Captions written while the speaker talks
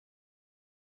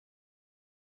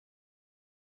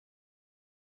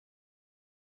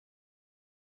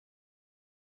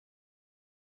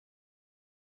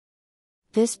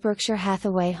This Berkshire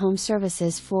Hathaway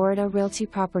HomeServices Florida Realty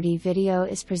property video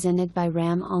is presented by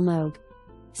Ram Almogue.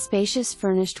 Spacious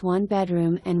furnished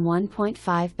 1-bedroom and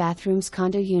 1.5 bathrooms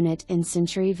condo unit in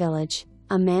Century Village,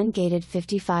 a man-gated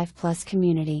 55-plus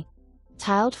community.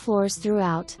 Tiled floors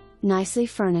throughout, nicely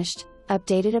furnished,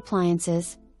 updated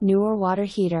appliances, newer water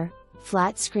heater,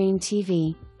 flat screen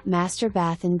TV, master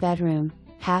bath and bedroom,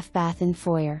 half bath and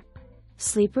foyer.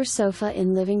 Sleeper sofa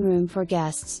in living room for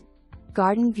guests.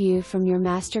 Garden view from your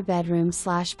master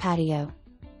bedroom/patio.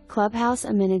 Clubhouse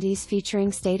amenities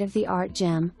featuring state-of-the-art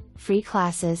gym, free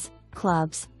classes,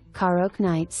 clubs, karaoke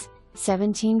nights,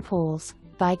 17 pools,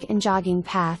 bike and jogging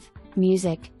path,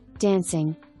 music,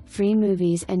 dancing, free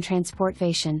movies and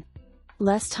transportvation.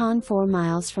 Less than 4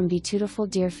 miles from beautiful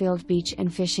Deerfield Beach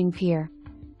and fishing pier.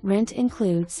 Rent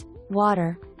includes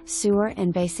water, sewer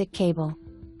and basic cable.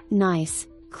 Nice,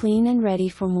 clean and ready.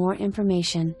 For more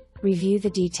information, review the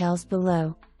details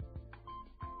below.